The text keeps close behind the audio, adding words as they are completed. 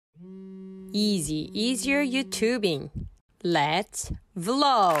easier YouTubing. Let's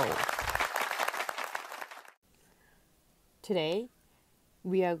VLLO! Today,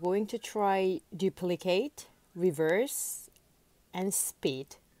 we are going to try duplicate, reverse, and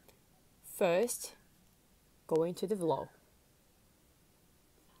speed. First, go into the VLLO.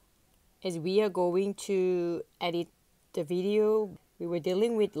 As we are going to edit the video we were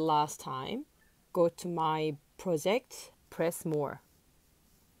dealing with last time, go to my project, press more.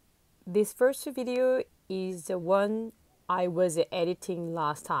 This first video is the one I was editing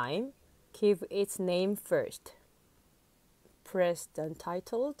last time. Give its name first. Press the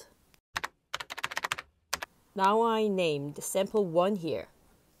untitled. Now I named sample 1 here.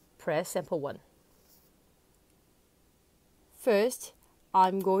 Press sample 1. First,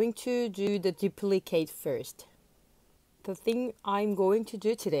 I'm going to do the duplicate first. The thing I'm going to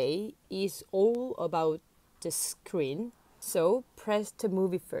do today is all about the screen, so press the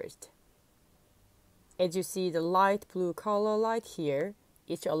movie first. As you see the light blue color light here,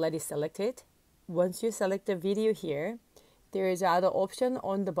 it's already selected. Once you select the video here, there is another option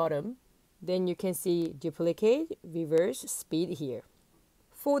on the bottom. Then you can see duplicate, reverse, speed here.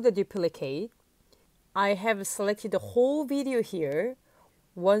 For the duplicate, I have selected the whole video here.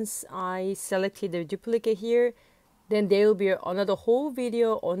 Once I selected the duplicate here, then there will be another whole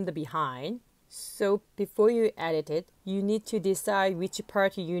video on the behind. So before you edit it, you need to decide which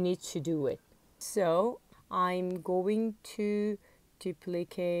part you need to do it. So I'm going to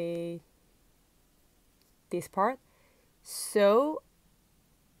duplicate this part. So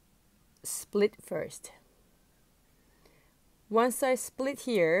split first. Once I split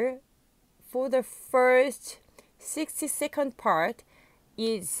here, for the first 60-second part,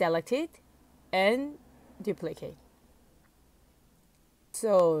 is selected and duplicate.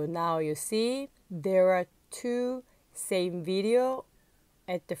 So now you see there are two same video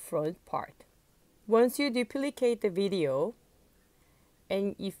at the front part. Once you duplicate the video,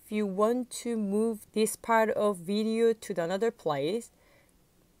 and if you want to move this part of video to another place,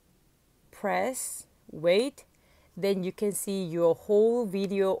 press wait, then you can see your whole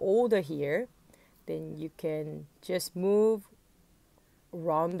video order here. Then you can just move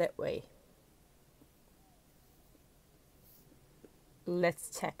around that way.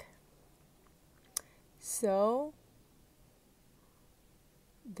 Let's check. So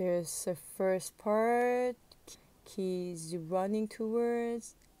there's the first part, keys running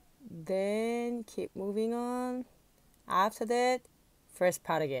towards, then keep moving on. After that, first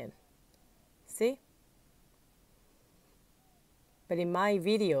part again. See? But in my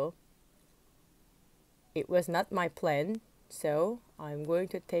video, it was not my plan, so I'm going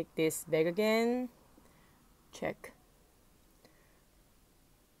to take this back again. Check.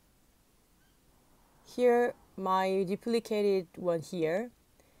 Here, my duplicated one here.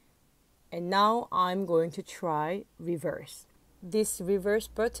 And now I'm going to try reverse. This reverse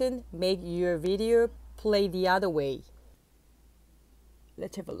button makes your video play the other way.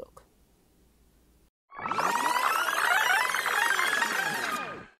 Let's have a look.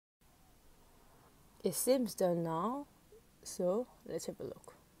 It seems done now, so let's have a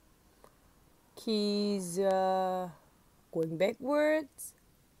look. Keys going backwards,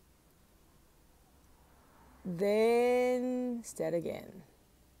 then start again.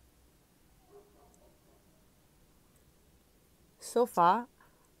 So far,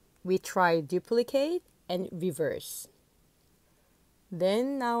 we tried duplicate and reverse.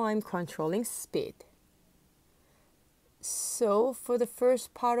 Then now I'm controlling speed. So for the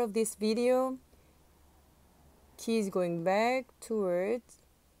first part of this video, keys going back towards.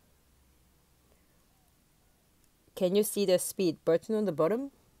 Can you see the speed button on the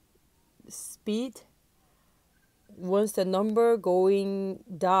bottom? Speed. Once the number going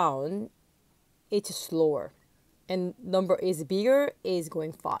down, it's slower. And number is bigger, is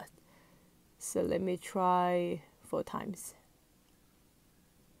going fast. So let me try 4 times.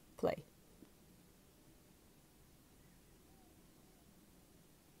 Play.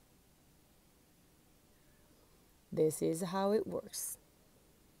 This is how it works.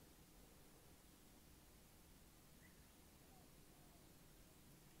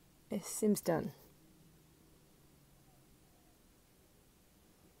 It seems done.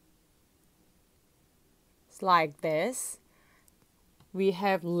 It's like this. We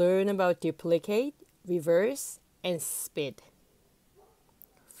have learned about duplicate, reverse, and speed.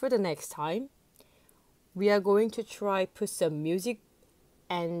 For the next time, we are going to try put some music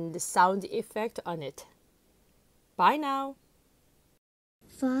and sound effect on it. Bye now.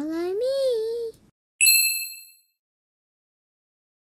 Follow me.